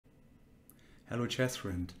Hello chess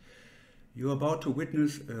friend. You're about to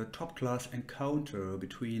witness a top-class encounter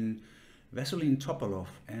between Vasilij Topalov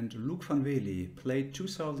and Luc van Wely, played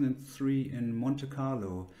 2003 in Monte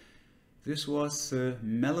Carlo. This was the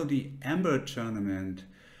Melody Amber tournament,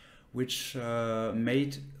 which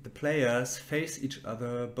made the players face each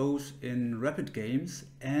other both in rapid games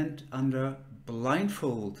and under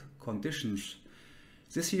blindfold conditions.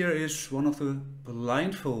 This here is one of the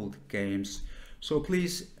blindfold games, so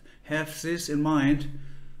please have this in mind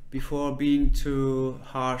before being too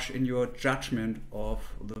harsh in your judgment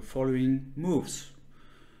of the following moves.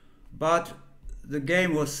 But the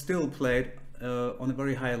game was still played on a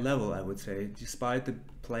very high level, I would say, despite the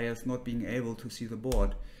players not being able to see the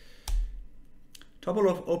board.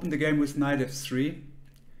 Topalov opened the game with knight f3.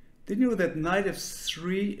 Did you know that knight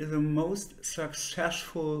f3 is the most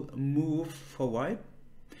successful move for white?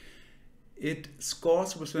 It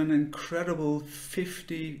scores with an incredible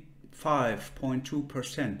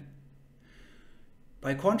 55.2%.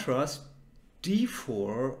 By contrast,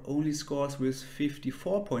 d4 only scores with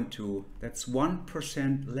 54.2%. That's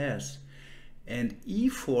 1% less. And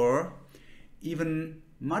e4 even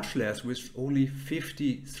much less, with only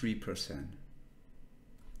 53%.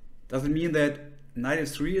 Does it mean that knight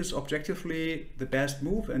f3 is objectively the best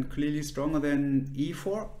move and clearly stronger than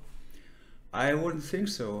e4? I wouldn't think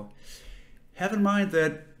so. Have in mind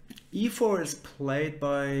that e4 is played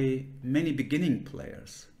by many beginning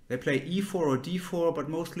players. They play e4 or d4, but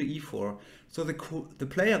mostly e4. So the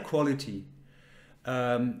player quality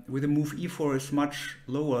with the move e4 is much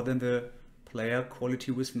lower than the player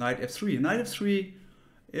quality with knight f3. Knight f3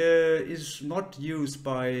 is not used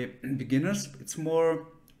by beginners. It's more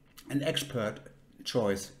an expert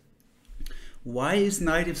choice. Why is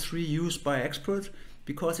knight f3 used by experts?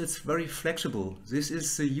 Because it's very flexible. This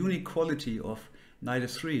is the unique quality of knight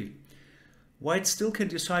f3. White still can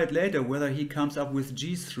decide later whether he comes up with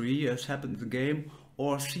g3, as happened in the game,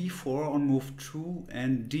 or c4 on move 2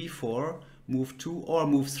 and d4, move 2 or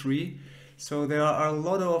move 3. So there are a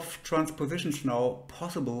lot of transpositions now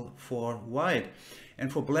possible for white.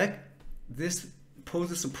 And for black, this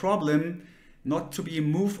poses a problem not to be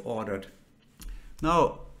move ordered.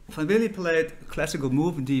 Now, Van Wely played a classical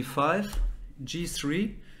move d5,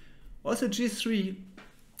 g3. Also g3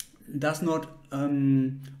 does not,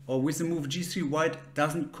 or with the move g3, white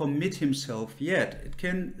doesn't commit himself yet. It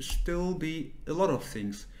can still be a lot of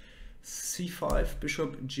things. c5,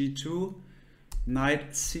 bishop g2,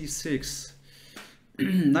 knight c6.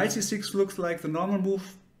 Knight c6 looks like the normal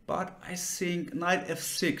move, but I think knight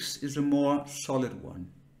f6 is a more solid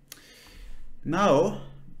one. Now,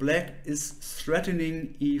 black is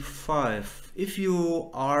threatening e5. If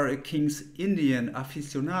you are a King's Indian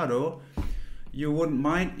aficionado, you wouldn't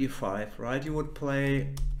mind e5, right? You would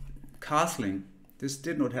play castling. This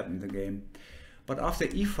did not happen in the game. But after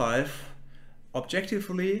e5,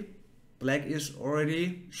 objectively, black is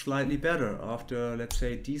already slightly better. After, let's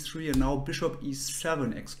say, d3 and now bishop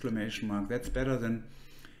e7 exclamation mark. That's better than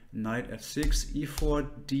knight f6, e4,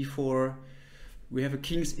 d4. We have a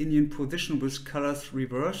King's Indian position with colors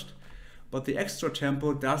reversed, but the extra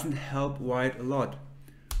tempo doesn't help white a lot.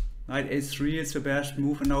 Knight a3 is the best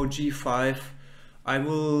move, and now g5. I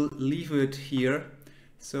will leave it here.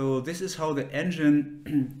 So this is how the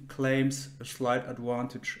engine claims a slight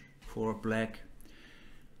advantage for black.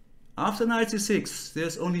 After knight c6,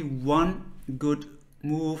 there's only one good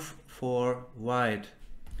move for white.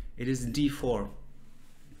 It is d4.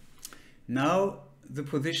 Now the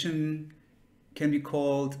position can be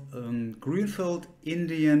called Greenfield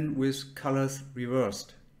Indian with colors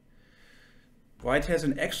reversed. White has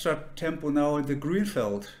an extra tempo now in the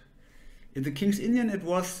Greenfield. In the King's Indian it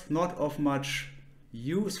was not of much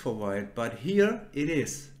use for white, but here it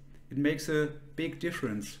is. It makes a big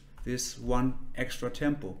difference, this one extra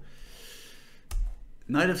tempo.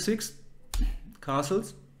 Knight f6,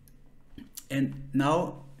 castles, and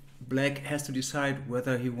now black has to decide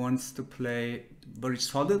whether he wants to play very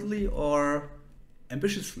solidly or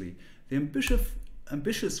ambitiously. The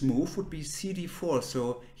ambitious move would be cd4,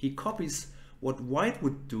 so he copies what white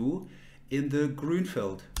would do in the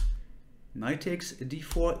Grünfeld. Knight takes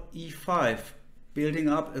d4, e5, building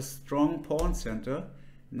up a strong pawn center.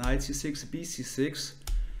 Knight c6, bc6.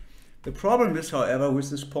 The problem is, however, with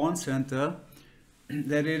this pawn center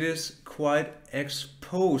that it is quite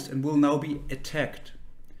exposed and will now be attacked.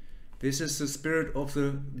 This is the spirit of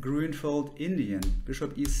the Grünfeld Indian.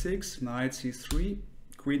 Bishop e6, knight c3,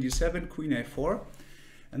 queen d7, queen a4.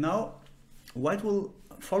 And now white will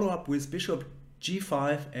follow up with bishop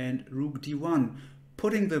g5 and rook d1,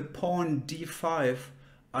 putting the pawn d5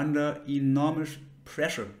 under enormous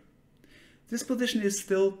pressure. This position is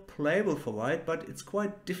still playable for white, but it's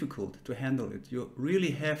quite difficult to handle it. You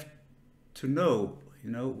really have to know,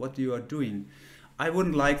 what you are doing. I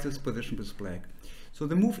wouldn't like this position with black. So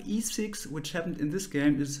the move e6, which happened in this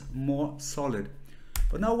game, is more solid.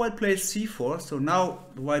 But now white plays c4, so now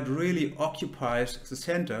white really occupies the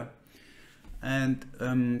center and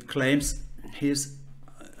claims his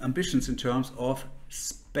ambitions in terms of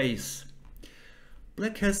space.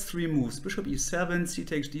 Black has 3 moves: bishop e7, c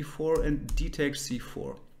takes d4, and d takes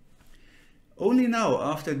c4. Only now,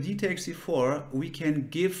 after d takes c4, we can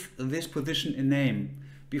give this position a name.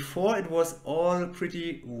 Before it was all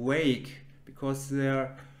pretty vague, because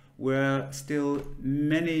there were still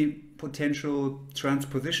many potential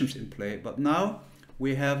transpositions in play. But now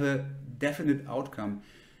we have a definite outcome.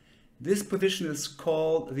 This position is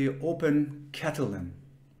called the open Catalan.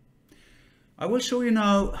 I will show you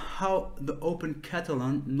now how the open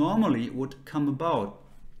Catalan normally would come about.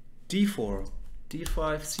 d4,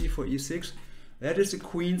 d5, c4, e6. That is the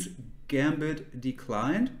queen's gambit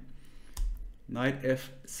declined. Knight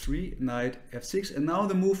f3, knight f6. And now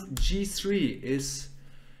the move g3 is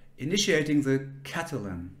initiating the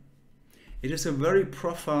Catalan. It is a very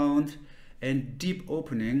profound and deep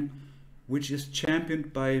opening, which is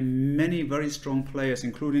championed by many very strong players,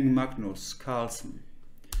 including Magnus Carlsen.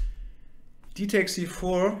 D takes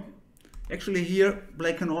c4. Actually here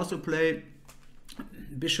black can also play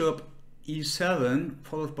bishop e7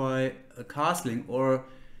 followed by a castling, or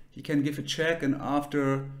he can give a check and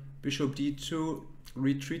after bishop d2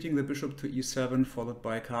 retreating the bishop to e7 followed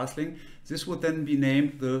by castling. This would then be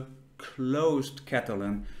named the closed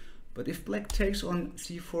Catalan. But if black takes on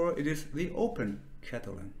c4, it is the open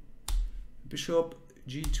Catalan. Bishop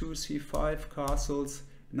g2, c5, castles,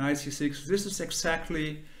 knight c6. This is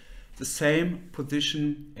exactly the same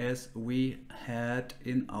position as we had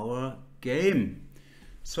in our game.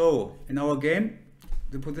 So in our game,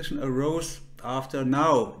 the position arose after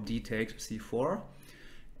now d takes c4.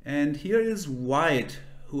 And here is white,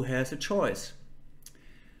 who has a choice.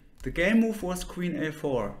 The game move was queen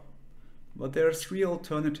a4, but there are 3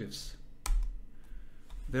 alternatives.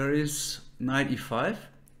 There is knight e5,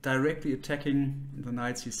 directly attacking the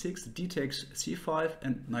knight c6, d takes c5,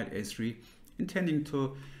 and knight a3, intending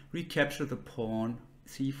to recapture the pawn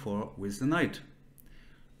c4 with the knight.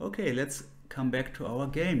 Okay, let's come back to our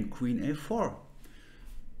game. Queen a4,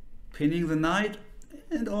 pinning the knight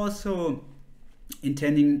and also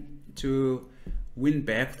intending to win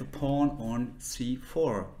back the pawn on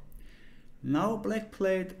c4. Now black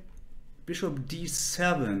played bishop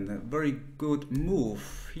d7, a very good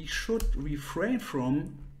move. He should refrain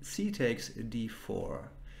from c takes d4.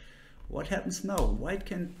 What happens now? White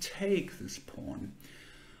can take this pawn.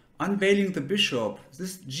 Unveiling the bishop,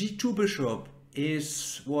 this g2 bishop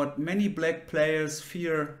is what many black players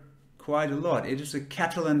fear quite a lot. It is a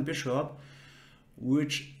Catalan bishop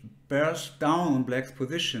which bears down on black's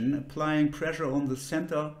position, applying pressure on the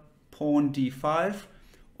center pawn d5,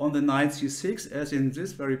 on the knight c6 as in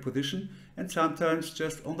this very position, and sometimes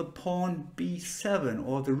just on the pawn b7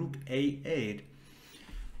 or the rook a8.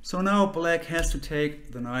 So now black has to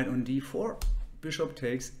take the knight on d4, bishop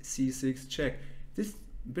takes c6 check. This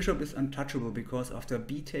bishop is untouchable because after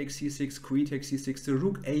b takes c6, queen takes c6, the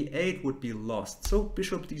rook a8 would be lost. So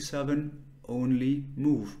bishop d7 only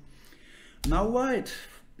move. Now white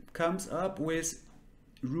comes up with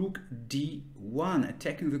rook d1,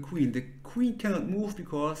 attacking the queen. The queen cannot move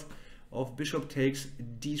because of bishop takes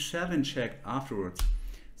d7 check afterwards.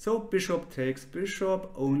 So bishop takes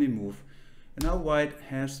bishop, only move. And now white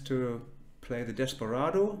has to play the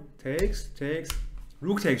desperado, takes,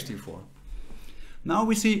 rook takes d4. Now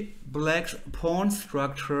we see black's pawn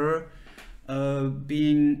structure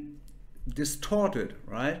being distorted,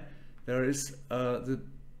 right? There is the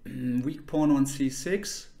weak pawn on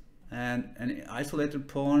c6 and an isolated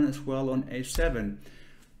pawn as well on a7.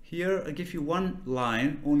 Here I give you one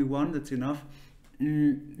line, only one, that's enough,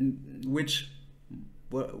 with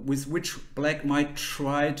which black might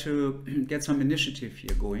try to get some initiative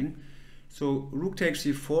here going. So rook takes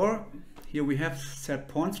c4, here we have set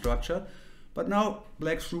pawn structure, but now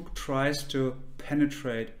black's rook tries to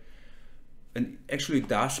penetrate, and actually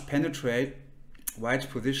does penetrate white's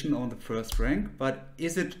position on the first rank. But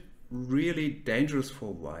is it really dangerous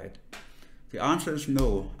for white? The answer is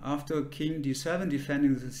no. After king d7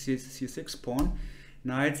 defending the c6 pawn,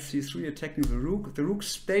 knight c3 attacking the rook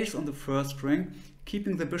stays on the first rank,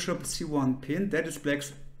 keeping the bishop c1 pinned. That is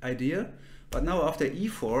black's idea. But now after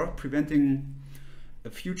e4, preventing a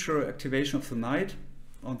future activation of the knight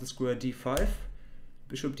on the square d5,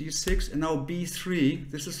 bishop d6, and now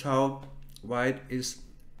b3. This is how white is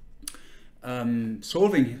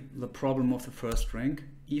solving the problem of the first rank.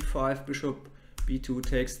 e5, bishop b2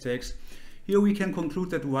 takes. Here we can conclude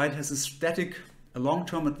that white has a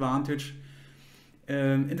long-term advantage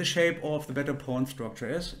in the shape of the better pawn structure,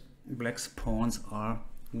 as black's pawns are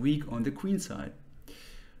weak on the queen side.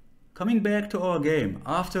 Coming back to our game,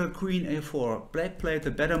 after queen a4, black played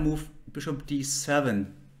the better move bishop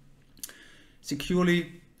d7,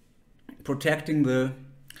 securely protecting the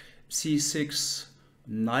c6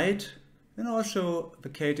 knight and also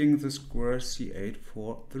vacating the square c8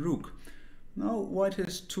 for the rook. Now white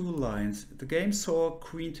has two lines. The game saw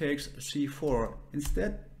queen takes c4.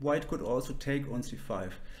 Instead, white could also take on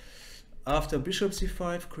c5. After bishop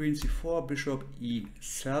c5, queen c4, bishop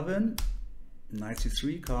e7, knight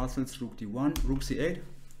c3, castles, rook d1, rook c8.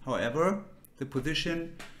 However, the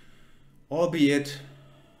position, albeit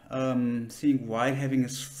seeing white having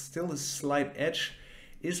still a slight edge,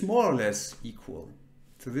 is more or less equal.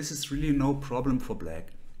 So this is really no problem for black.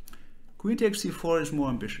 Queen takes c4 is more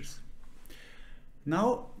ambitious.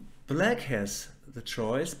 Now black has the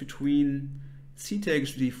choice between c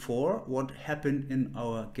takes d4, what happened in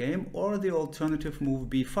our game, or the alternative move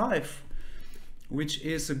b5, which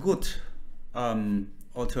is a good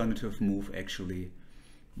alternative move actually.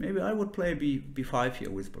 Maybe I would play b5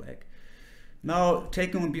 here with black. Now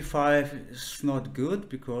taking on b5 is not good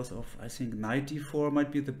because of, I think, knight d4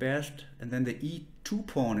 might be the best, and then the e2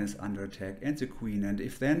 pawn is under attack and the queen, and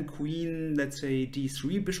if then queen, let's say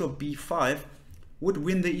d3, bishop b5 would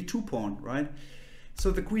win the e2 pawn, right?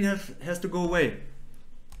 So the queen has to go away.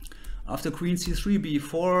 After queen c3,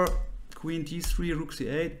 b4, queen d3, rook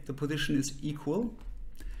c8, the position is equal.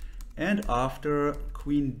 And after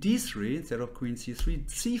queen d3, instead of queen c3,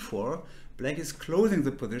 c4, black is closing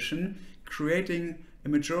the position, creating a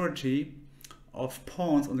majority of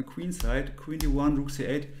pawns on the queen side. Queen d1, rook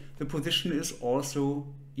c8, the position is also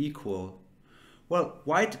equal. Well,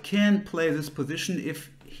 white can play this position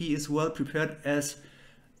if he is well prepared, as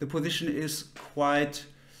the position is quite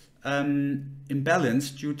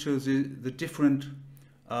imbalanced due to the different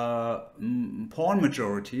pawn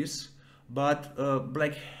majorities, but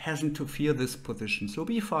black hasn't to fear this position, so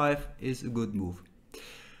b5 is a good move.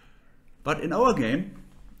 But in our game,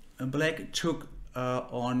 black took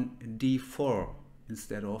on d4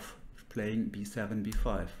 instead of playing b7,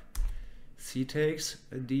 b5. C takes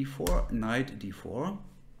d4, knight d4,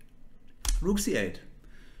 rook c8,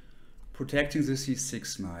 protecting the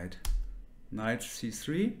c6 knight, knight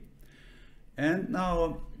c3, and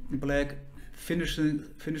now black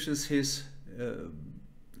finishes his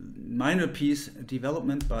minor piece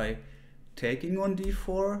development by taking on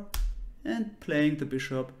d4 and playing the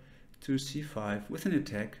bishop to c5 with an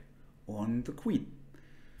attack on the queen.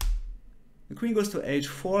 The queen goes to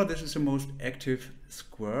h4, this is the most active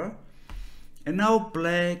square. And now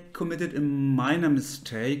black committed a minor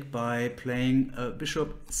mistake by playing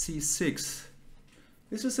bishop c6.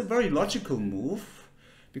 This is a very logical move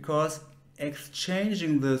because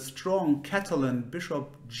exchanging the strong Catalan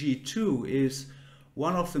bishop g2 is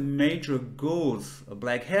one of the major goals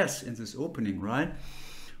black has in this opening, right?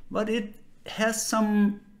 But it has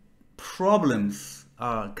some problems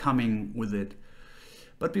coming with it.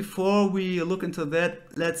 But before we look into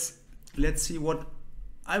that, let's see what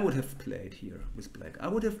I would have played here with black. I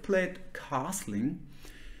would have played castling,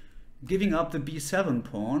 giving up the b7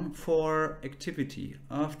 pawn for activity.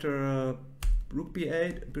 After rook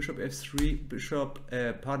b8, bishop f3,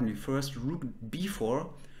 first rook b4,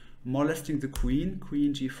 molesting the queen,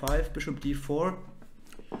 queen g5, bishop d4.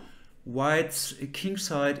 White's king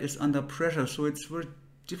side is under pressure, so it's very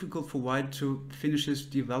difficult for white to finish his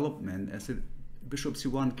development, as the bishop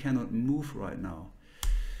c1 cannot move right now.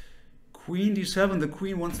 Queen d7, the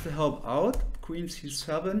queen wants to help out. Queen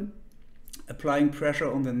c7, applying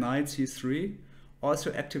pressure on the knight c3,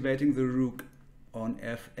 also activating the rook on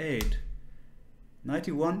f8. Knight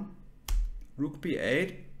e1, rook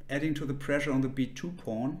b8, adding to the pressure on the b2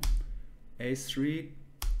 pawn. a3,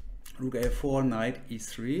 rook a4, knight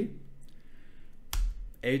e3.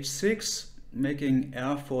 h6, making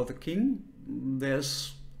air for the king.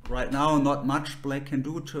 There's right now not much black can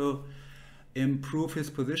do to improve his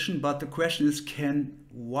position, but the question is, can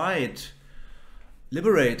white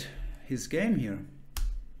liberate his game here?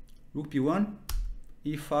 Rook b1,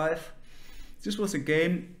 e5. This was a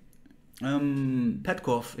game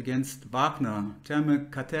Petkov against Wagner,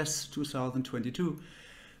 Terme Cates 2022.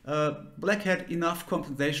 Black had enough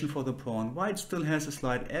compensation for the pawn. White still has a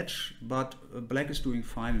slight edge, but black is doing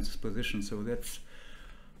fine in this position, so that's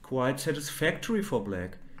quite satisfactory for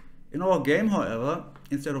black. In our game, however,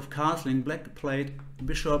 instead of castling, black played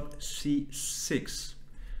bishop c6.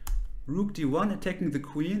 rook d1 attacking the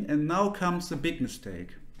queen, and now comes the big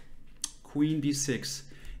mistake. Queen b6.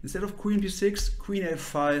 Instead of queen b6, queen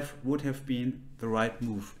a5 would have been the right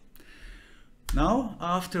move. Now,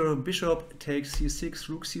 after bishop takes c6,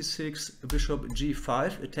 rook c6, bishop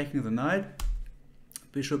g5 attacking the knight,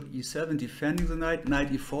 bishop e7 defending the knight,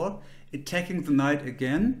 knight e4 attacking the knight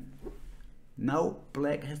again. Now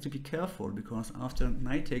black has to be careful, because after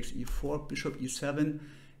knight takes e4, bishop e7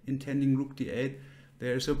 intending rook d8,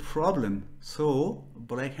 there is a problem. So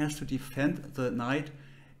black has to defend the knight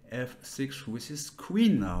f6 with his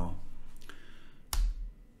queen now.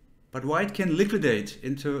 But white can liquidate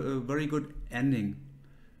into a very good ending.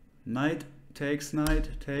 Knight takes,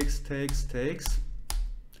 takes.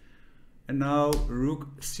 And now rook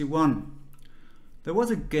c1. There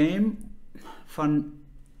was a game van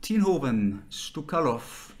Tienhoven,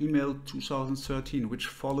 Stukalov, email 2013, which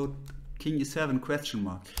followed king e7 question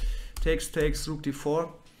mark. Takes, rook d4.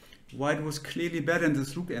 White was clearly better in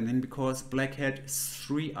this rook ending because black had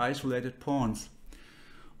 3 isolated pawns.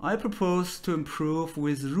 I propose to improve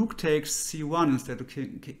with rook takes c1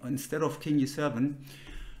 instead of king e7.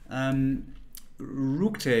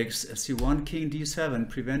 Rook takes c1, king d7,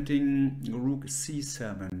 preventing rook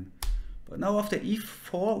c7. But now after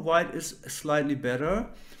e4, white is slightly better.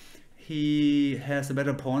 He has a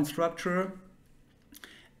better pawn structure.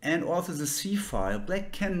 And also the c-file.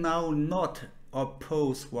 Black can now not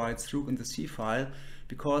oppose white's rook in the c-file,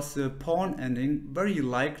 because the pawn ending very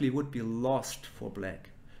likely would be lost for black.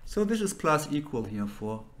 So this is plus equal here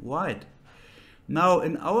for white. Now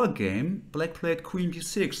in our game, black played queen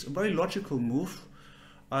b6, a very logical move,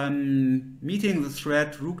 meeting the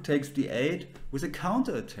threat rook takes d8 with a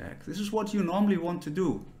counterattack. This is what you normally want to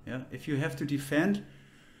do. Yeah? If you have to defend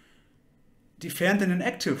in an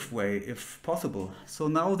active way if possible. So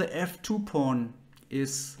now the f2 pawn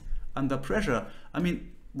is under pressure. I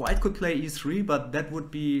mean, white could play e3, but that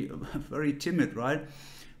would be very timid, right?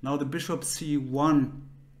 Now the bishop c1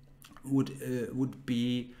 would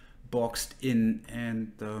be boxed in,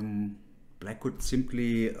 and black could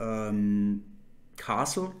simply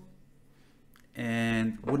castle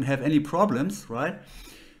and wouldn't have any problems, right?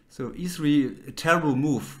 So e3, a terrible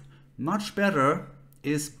move. Much better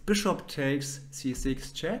is bishop takes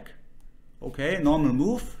c6 check. Okay, normal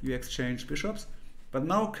move, you exchange bishops. But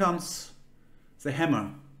now comes the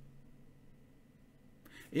hammer.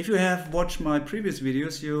 If you have watched my previous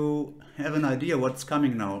videos, you have an idea what's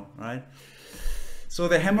coming now, right? So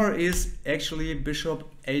the hammer is actually bishop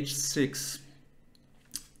h6.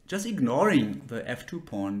 Just ignoring the f2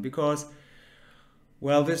 pawn, because,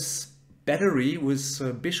 well, this battery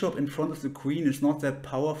with bishop in front of the queen is not that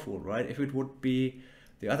powerful, right? If it would be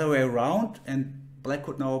the other way around and black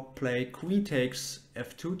could now play queen takes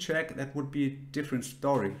f2 check, that would be a different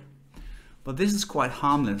story. But this is quite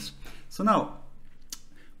harmless. So now,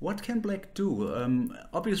 what can black do?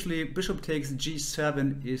 Obviously, bishop takes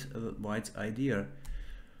g7 is white's idea.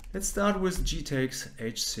 Let's start with g takes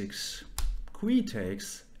h6. Queen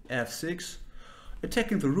takes f6,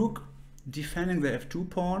 attacking the rook, defending the f2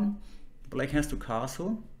 pawn. Black has to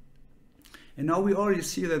castle. And now we already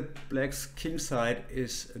see that black's king side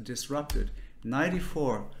is disrupted. Knight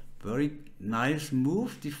e4, very nice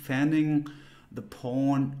move, defending the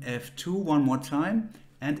pawn f2 one more time,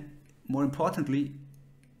 and more importantly,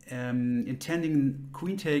 intending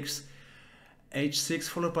queen takes h6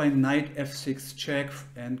 followed by knight f6 check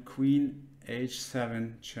and queen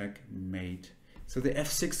h7 checkmate. So the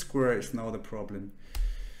f6 square is now the problem.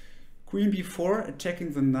 Queen b4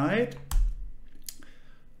 attacking the knight.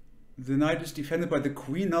 The knight is defended by the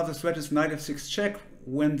queen. Now the threat is knight f6 check,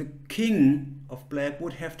 when the king of black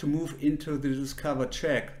would have to move into the discovered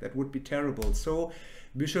check. That would be terrible. So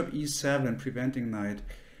bishop e7 preventing knight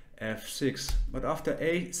f6. But after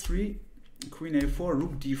a3, queen a4,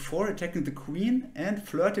 rook d4 attacking the queen and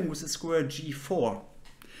flirting with the square g4.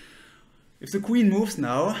 If the queen moves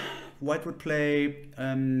now, white would play,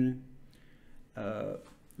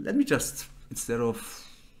 let me just, instead of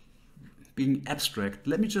being abstract,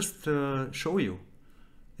 let me just show you.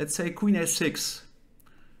 Let's say queen a6.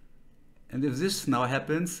 And if this now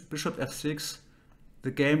happens, bishop f6,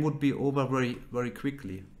 the game would be over very, very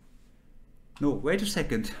quickly. No, wait a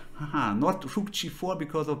second. Haha, not rook g4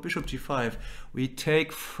 because of bishop g5. We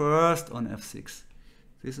take first on f6.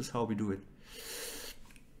 This is how we do it.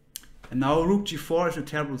 And now rook g4 is a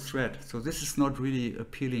terrible threat. So this is not really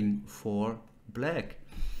appealing for black.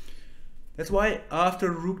 That's why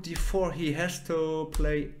after rook d4 he has to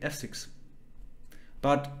play f6.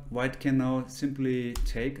 But white can now simply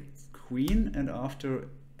take queen, and after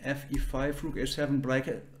f e5, rook a7, black,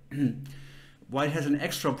 white has an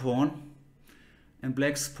extra pawn. and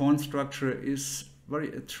black's pawn structure is very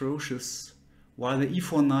atrocious, while the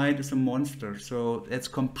e4 knight is a monster, so that's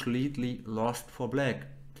completely lost for black.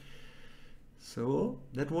 So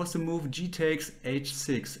that was the move g takes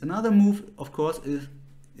h6. Another move, of course,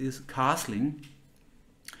 is castling,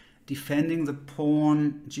 defending the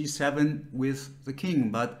pawn g7 with the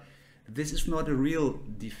king, but this is not a real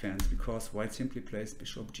defense because white simply plays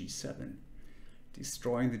bishop g7,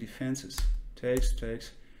 destroying the defenses. Takes,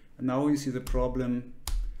 takes, and now you see the problem.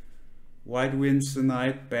 White wins the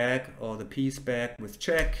knight back or the piece back with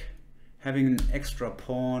check, having an extra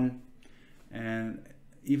pawn and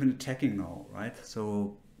even attacking now, right?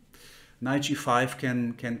 So knight g5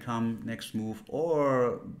 can come next move,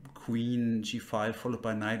 or queen g5 followed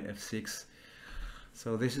by knight f6.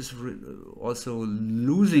 So this is also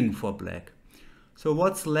losing for black. So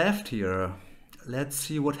what's left here? Let's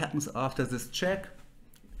see what happens after this check.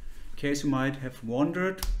 In case you might have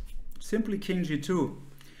wondered, simply king g2.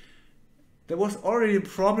 There was already a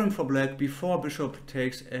problem for black before bishop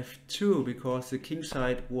takes f2 because the king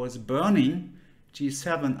side was burning,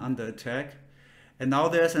 g7 under attack. And now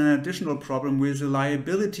there's an additional problem with the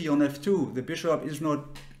liability on f2. The bishop is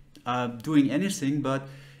not doing anything, but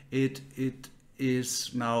it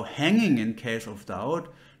is now hanging in case of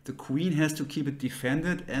doubt. The queen has to keep it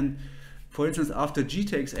defended, and for instance after g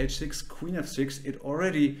takes h6, queen f6, it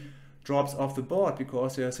already drops off the board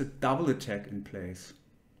because there's a double attack in place.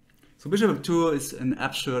 So bishop f2 is an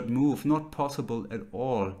absurd move, not possible at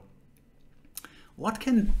all. What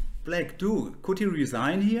can black do? Could he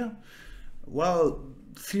resign here? Well,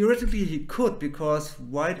 theoretically he could, because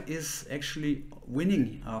white is actually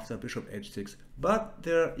winning after bishop h6. But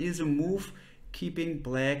there is a move keeping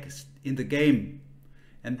black in the game,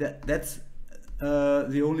 and that's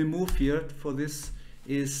the only move here for this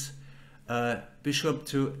is bishop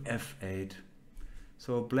to f8.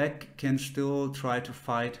 So black can still try to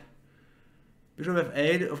fight. Bishop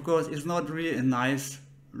f8, of course, is not really a nice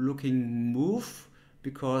looking move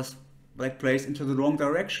because black plays into the wrong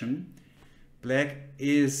direction. Black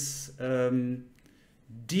is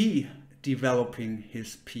de-developing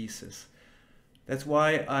his pieces. That's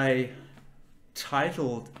why I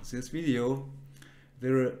titled this video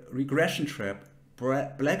the regression trap.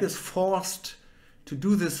 Black is forced to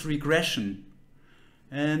do this regression,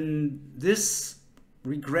 and this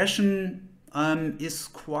regression is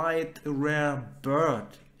quite a rare bird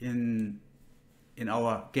in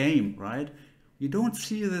our game, right? You don't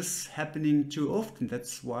see this happening too often.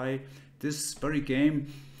 That's why this very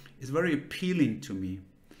game is very appealing to me.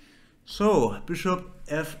 So bishop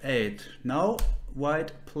f8. Now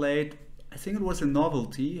white played, I think it was a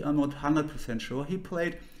novelty, I'm not 100% sure. He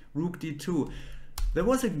played rook d2. There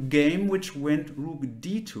was a game which went rook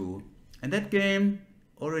d2, and that game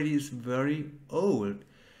already is very old.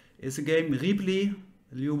 It's a game Ripley,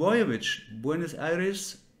 Ljubojevich, Buenos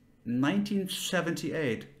Aires,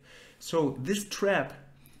 1978. So this trap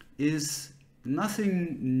is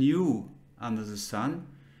nothing new under the sun.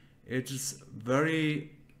 It is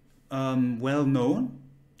very well known,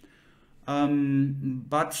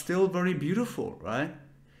 but still very beautiful, right?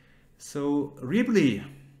 So Ripley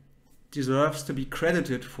deserves to be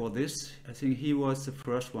credited for this. I think he was the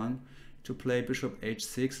first one to play bishop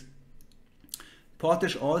h6.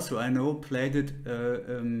 Portish also, I know, played it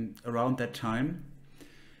around that time.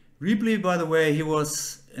 Ripley, by the way, he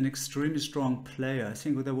was an extremely strong player. I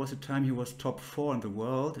think there was a time he was top 4 in the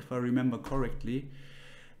world, if I remember correctly.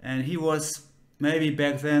 And he was maybe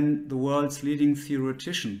back then the world's leading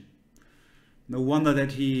theoretician. No wonder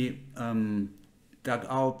that he dug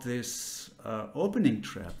out this opening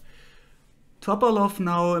trap. Topalov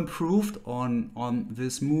now improved on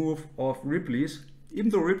this move of Ripley's, even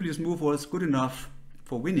though Ripley's move was good enough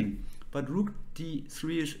for winning. But rook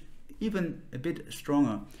d3 is even a bit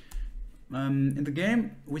stronger. In the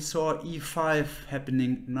game we saw e5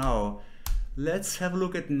 happening now. Let's have a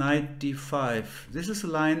look at knight d5. This is a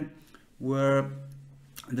line where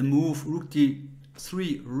the move rook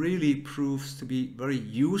d3 really proves to be very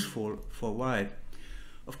useful for white.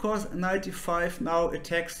 Of course, knight d5 now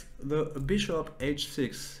attacks the bishop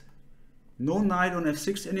h6. No knight on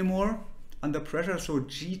f6 anymore, under pressure, so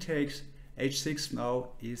g takes h6 now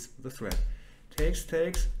is the threat. Takes,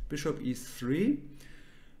 takes, bishop e3.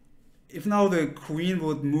 If now the queen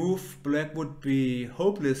would move, black would be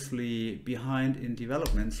hopelessly behind in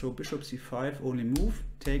development, so bishop c5 only move,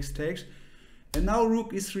 takes, takes, and now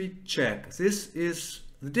rook e3 check. This is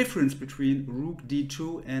the difference between rook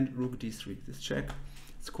d2 and rook d3. This check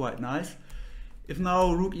is quite nice. If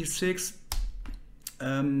now rook e6,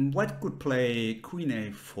 white could play queen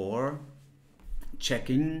a4,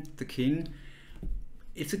 checking the king.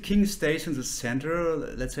 if the king stays in the center,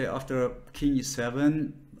 let's say after king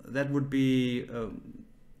e7, that would be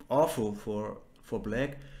awful for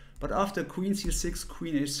black. But after queen c6,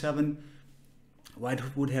 queen a7, white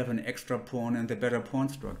would have an extra pawn and a better pawn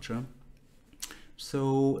structure.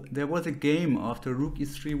 So there was a game after rook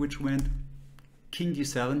e3 which went king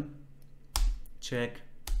d7, check,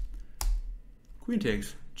 queen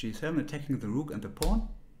takes g7, attacking the rook and the pawn,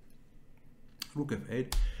 rook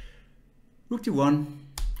f8, rook d1,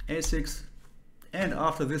 a6, and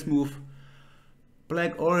after this move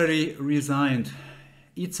black already resigned.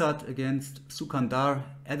 Izzat against Sukandar,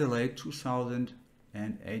 Adelaide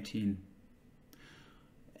 2018.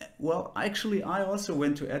 Well, actually I also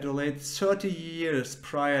went to Adelaide 30 years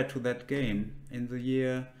prior to that game, in the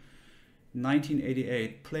year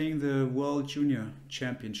 1988, playing the World Junior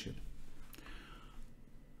Championship.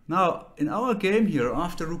 Now, in our game here,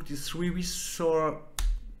 after rook d3, we saw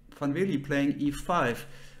Van Veli playing e5.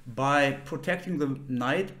 By protecting the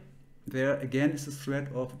knight, there again is the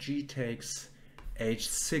threat of g takes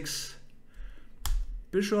h6.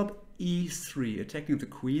 Bishop e3, attacking the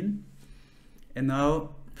queen. And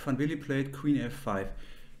now Van Veli played queen f5.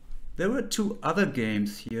 There were two other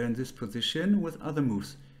games here in this position with other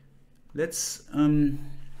moves. Let's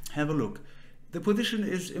have a look. The position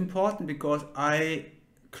is important because I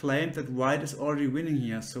claimed that white is already winning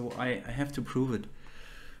here, so I have to prove it.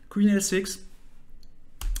 Queen a6.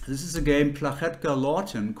 This is a game Plachetka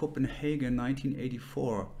Lawton, Copenhagen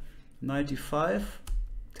 1984. Knight d5,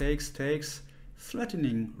 takes,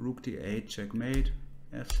 threatening rook d8, checkmate,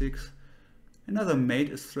 f6. Another mate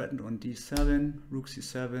is threatened on d7, rook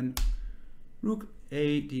c7, rook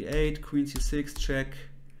a d8, queen c6, check.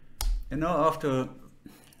 And now after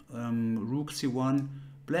rook c1,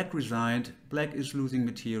 black resigned. Black is losing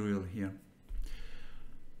material here.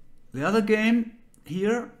 The other game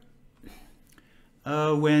here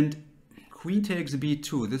went queen takes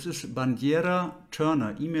b2. This is Bandiera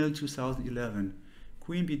Turner, email 2011.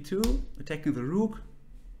 Queen b2, attacking the rook,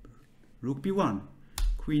 rook b1.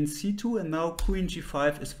 Queen c2, and now queen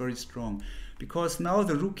g5 is very strong, because now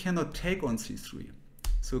the rook cannot take on c3.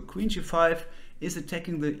 So queen g5 is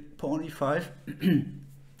attacking the pawn e5,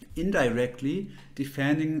 indirectly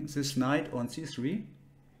defending this knight on c3,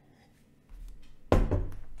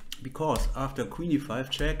 because after queen e5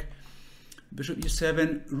 check, bishop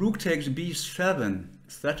e7, rook takes b7,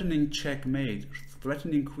 threatening checkmate,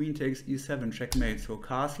 threatening queen takes e7, checkmate, so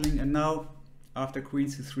castling. And now after queen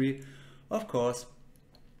c3, of course,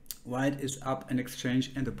 white is up an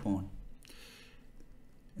exchange and a pawn.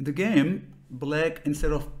 In the game, black,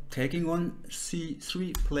 instead of taking on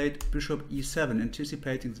c3, played bishop e7,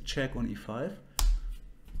 anticipating the check on e5.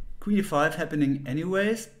 Queen e5 happening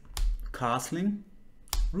anyways, castling,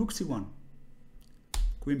 rook c1,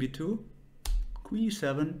 queen b2, queen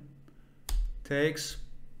e7, takes,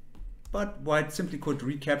 but white simply could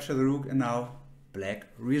recapture the rook, and now black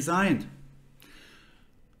resigned.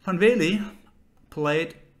 Van Veli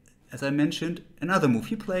played, as I mentioned, another move.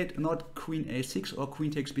 He played not queen a6 or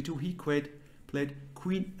queen takes b2, he played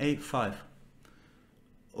queen a5,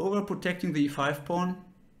 over protecting the e5 pawn.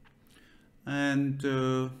 And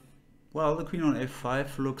well, the queen on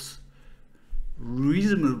a5 looks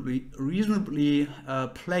reasonably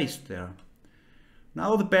placed there.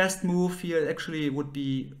 Now the best move here actually would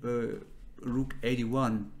be rook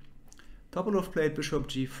a1. Topalov played bishop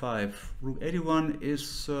g5. Rook a1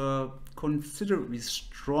 is considerably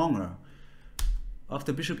stronger.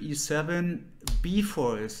 After bishop e7,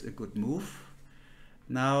 b4 is a good move.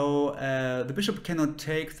 Now the bishop cannot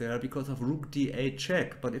take there because of rook d8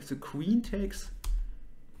 check, but if the queen takes,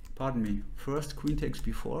 pardon me, first queen takes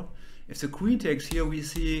b4. If the queen takes here, we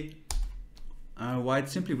see white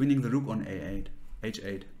simply winning the rook on a8,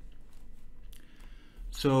 h8.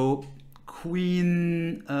 So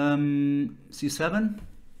queen c7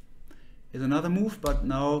 is another move, but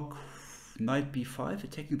now knight b5,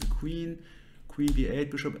 attacking the queen, queen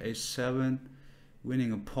b8, bishop a7,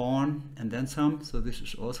 winning a pawn and then some, so this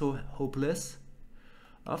is also hopeless.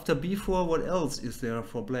 After b4, what else is there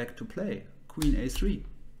for black to play? Queen a3.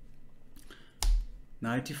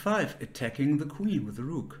 Knight d5, attacking the queen with the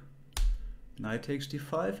rook. Knight takes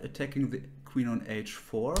d5, attacking the queen on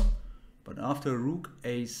h4. But after rook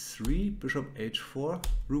a3, bishop h4,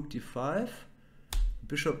 rook d5,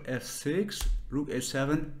 bishop f6, rook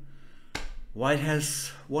a7, white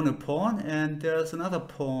has won a pawn, and there's another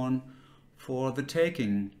pawn for the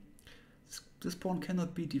taking. This pawn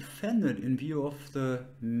cannot be defended in view of the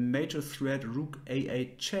major threat rook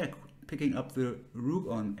a8 check, picking up the rook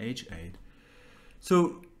on h8.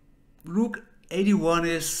 So rook 81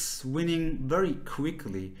 is winning very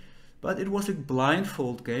quickly. but it was a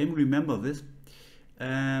blindfold game, remember this.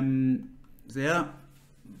 There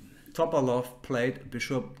Topalov played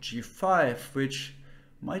bishop g5, which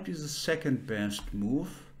might be the second best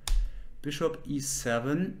move. Bishop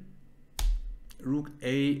e7, rook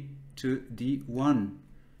a to d1.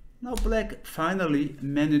 Now black finally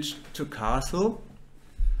managed to castle,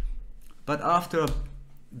 but after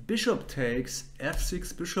bishop takes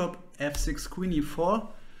f6, bishop f6, queen e4,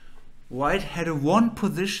 white had a one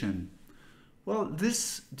position. Well,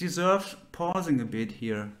 this deserves pausing a bit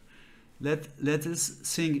here. Let this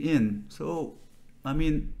sink in. So, I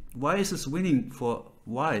mean, why is this winning for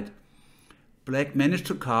white? Black managed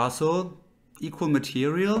to castle, equal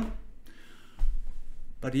material,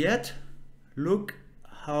 but yet look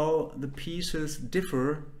how the pieces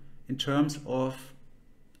differ in terms of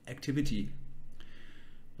activity.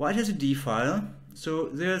 White has a d-file, so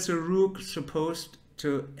there's a rook supposed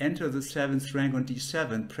to enter the 7th rank on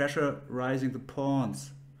d7, pressurizing the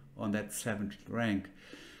pawns on that 7th rank.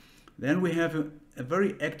 Then we have a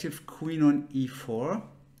very active queen on e4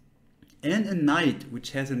 and a knight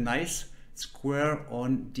which has a nice square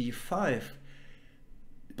on d5.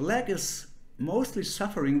 Black is mostly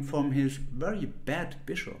suffering from his very bad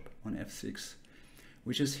bishop on f6,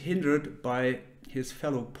 which is hindered by his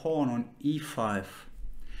fellow pawn on e5.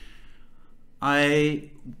 I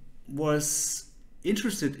was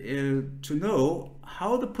interested to know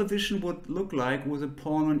how the position would look like with a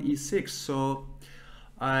pawn on e6, so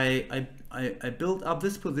I built up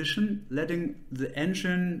this position, letting the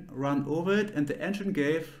engine run over it, and the engine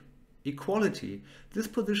gave equality. This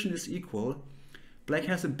position is equal. Black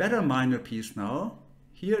has a better minor piece now.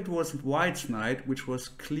 Here it was white's knight, which was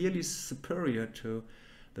clearly superior to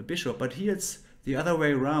the bishop, but here it's the other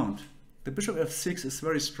way around. The bishop f6 is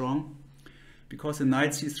very strong because the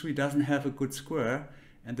knight c3 doesn't have a good square,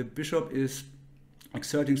 and the bishop is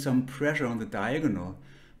exerting some pressure on the diagonal.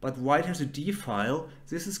 But white has a d-file.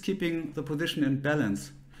 This is keeping the position in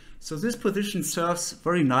balance. So this position serves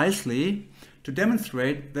very nicely to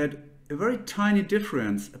demonstrate that a very tiny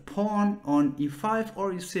difference, a pawn on e5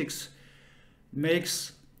 or e6,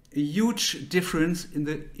 makes a huge difference in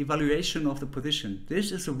the evaluation of the position.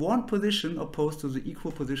 This is a one position opposed to the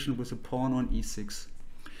equal position with a pawn on e6.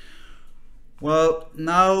 Well,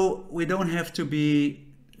 now we don't have to be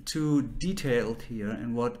too detailed here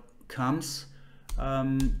in what comes.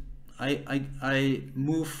 I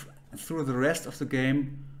move through the rest of the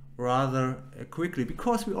game rather quickly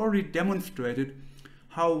because we already demonstrated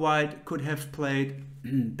how white could have played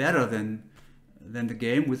better than the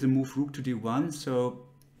game with the move rook to d1. So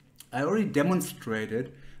I already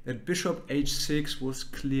demonstrated that bishop h6 was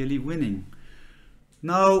clearly winning.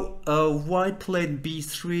 Now white played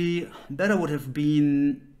b3. Better would have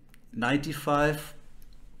been knight d5,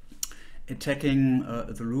 attacking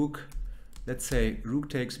the rook. Let's say rook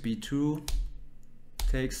takes b2,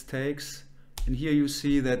 takes, and here you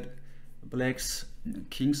see that black's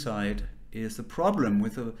king side is the problem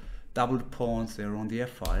with the doubled pawns there on the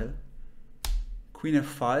f-file. Queen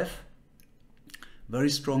f5, very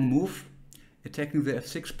strong move, attacking the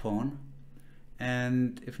f6 pawn,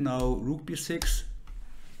 and if now rook b6,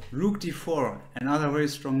 rook d4, another very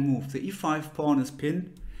strong move. The e5 pawn is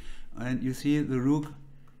pinned, and you see the rook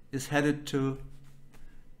is headed to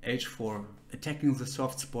h4, attacking the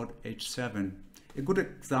soft spot h7. A good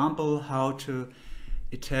example how to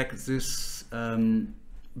attack this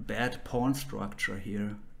bad pawn structure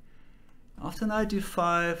here. After knight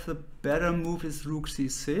d5, the better move is rook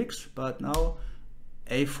c6, but now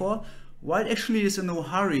a4. White actually is in no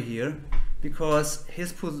hurry here because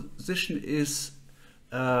his position is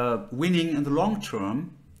winning in the long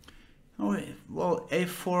term. Well,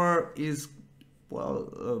 a4 is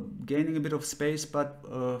gaining a bit of space, but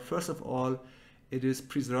first of all, it is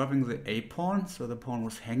preserving the a pawn. So the pawn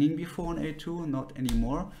was hanging before on a2, not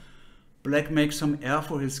anymore. Black makes some air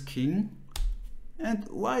for his king, and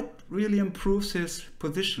white really improves his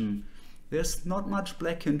position. There's not much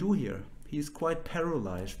black can do here. He's quite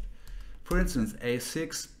paralyzed. For instance,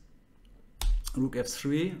 a6, rook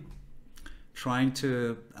f3, trying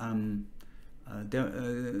to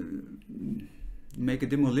make a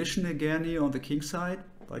demolition again here on the king side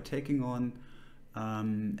by taking on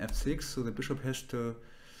f6, so the bishop has to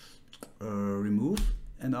remove.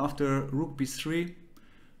 And after rook b3,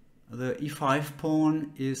 the e5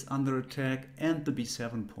 pawn is under attack and the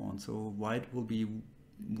b7 pawn, so white will be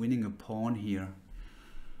winning a pawn here.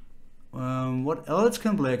 What else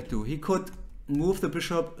can black do? He could move the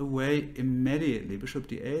bishop away immediately. Bishop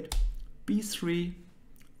d8, b3,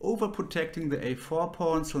 overprotecting the a4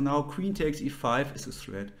 pawn, so now queen takes e5 is a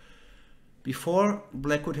threat. Before,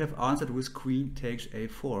 black could have answered with queen takes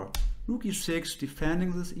a4. Rook e6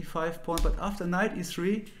 defending this e5 pawn, but after knight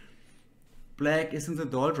e3, black is in the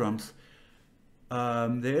doldrums.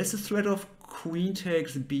 There is a threat of queen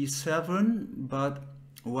takes b7, but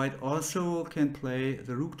white also can play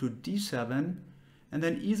the rook to d7, and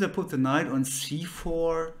then either put the knight on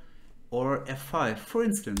c4 or f5, for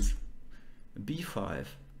instance, b5,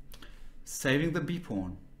 saving the b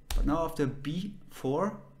pawn. But now after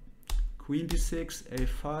b4, queen b6,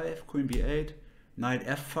 a5, queen b8, knight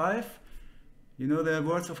f5. You know the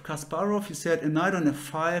words of Kasparov, he said a knight on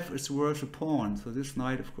f5 is worth a pawn. So this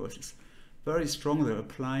knight, of course, is very strong there,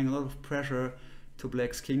 applying a lot of pressure to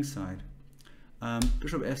black's king side.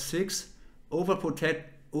 Bishop f6,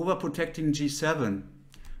 overprotecting g7,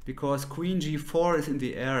 because queen g4 is in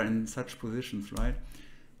the air in such positions, right?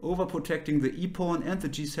 Overprotecting the e pawn and the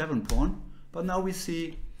g7 pawn. But now we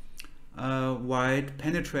see white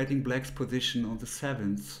penetrating black's position on the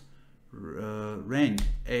 7th rank.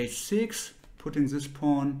 a6, putting this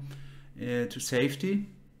pawn to safety,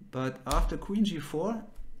 but after queen g4,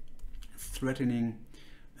 threatening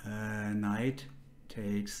knight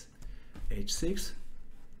takes h6,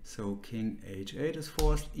 so king h8 is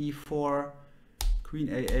forced, e4, queen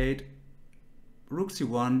a8, rook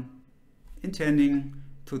c1, intending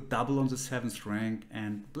to double on the 7th rank,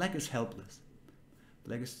 and black is helpless.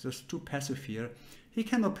 Black is just too passive here. He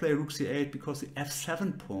cannot play rook c8 because the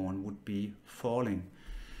f7 pawn would be falling.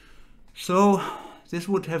 So this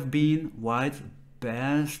would have been white's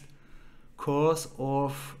best course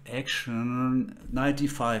of action. Knight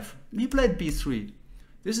d5. He played b3.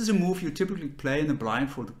 This is a move you typically play in a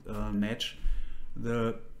blindfold match.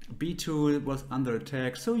 The b2 was under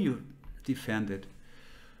attack, so you defend it.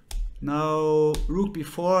 Now rook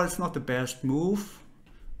b4 is not the best move,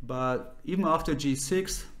 but even after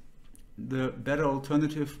g6, the better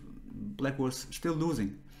alternative, black was still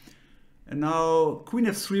losing. And now queen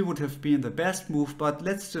f3 would have been the best move, but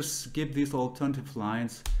let's just skip these alternative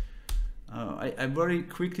lines. I very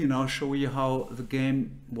quickly now show you how the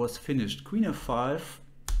game was finished. Queen f5,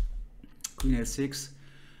 queen a6,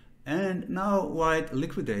 and now white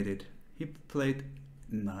liquidated. He played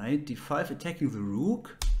knight d5, attacking the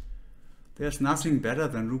rook. There's nothing better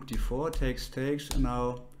than rook d4, takes, and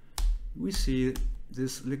now we see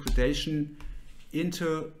this liquidation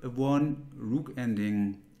into a one rook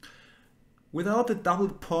ending. Without the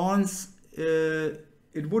doubled pawns, it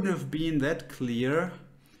wouldn't have been that clear.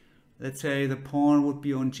 Let's say the pawn would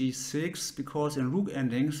be on g6, because in rook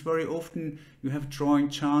endings very often you have drawing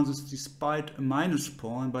chances despite a minus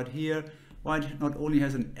pawn, but here white not only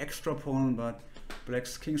has an extra pawn, but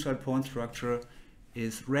black's kingside pawn structure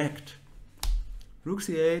is wrecked. Rook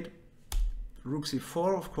c8, rook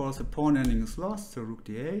c4, of course the pawn ending is lost, so rook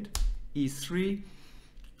d8, e3,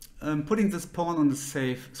 putting this pawn on the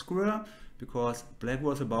safe square, because black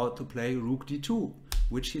was about to play rook d2,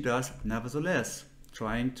 which he does nevertheless,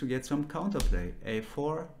 trying to get some counterplay.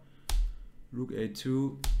 a4, rook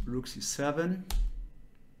a2, rook c7,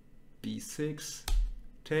 b6,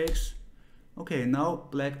 takes. Okay, now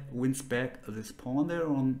black wins back this pawn there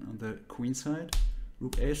on the queen side.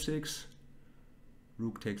 Rook a6,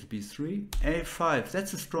 rook takes b3, a5,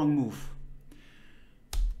 that's a strong move.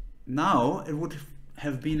 Now it would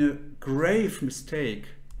have been a grave mistake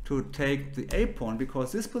to take the a pawn,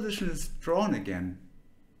 because this position is drawn again.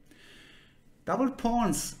 Double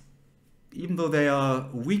pawns, even though they are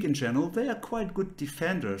weak in general, they are quite good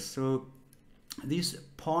defenders. So these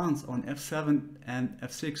pawns on f7 and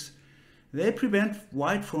f6, they prevent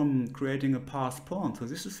white from creating a passed pawn. So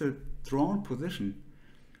this is a drawn position.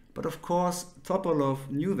 But of course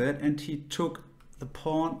Topalov knew that, and he took the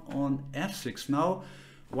pawn on f6. Now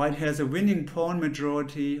white has a winning pawn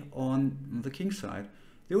majority on the king side.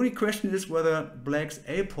 The only question is whether black's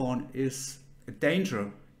a pawn is a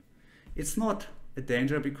danger. It's not a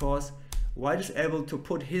danger, because white is able to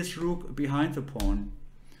put his rook behind the pawn.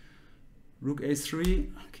 Rook a3,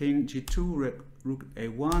 king g2, rook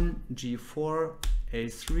a1, g4,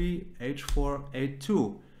 a3, h4,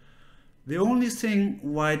 a2. The only thing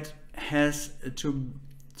white has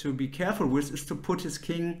to be careful with is to put his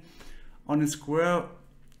king on a square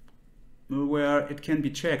where it can be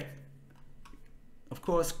checked. Of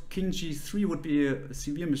course, king g3 would be a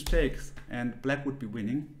severe mistake and black would be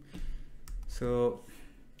winning. So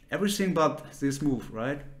everything but this move,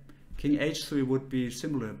 right? King h3 would be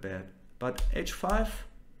similar bad. But h5,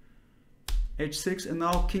 h6, and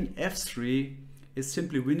now king f3 is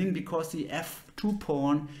simply winning, because the f2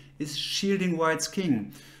 pawn is shielding white's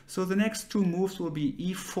king. So the next two moves will be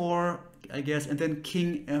e4, I guess, and then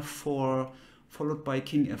king f4, followed by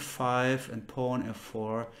king f5 and pawn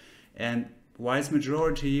f4. And white's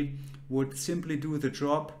majority would simply do the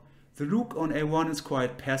drop, The rook on a1 is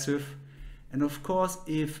quite passive, and of course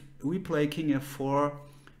if we play king f4,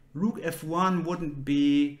 rook f1 wouldn't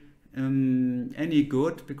be any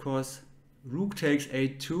good, because rook takes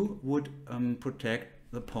a2 would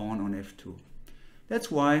protect the pawn on f2. That's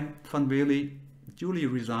why Van Baerle duly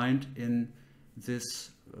resigned in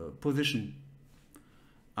this position.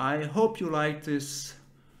 I hope you like this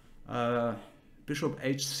bishop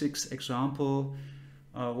h6 example.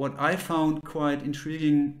 What I found quite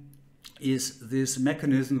intriguing is this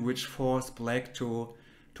mechanism which forced black to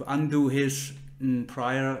undo his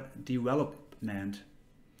prior development.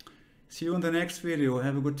 See you in the next video.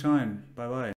 Have a good time. Bye bye.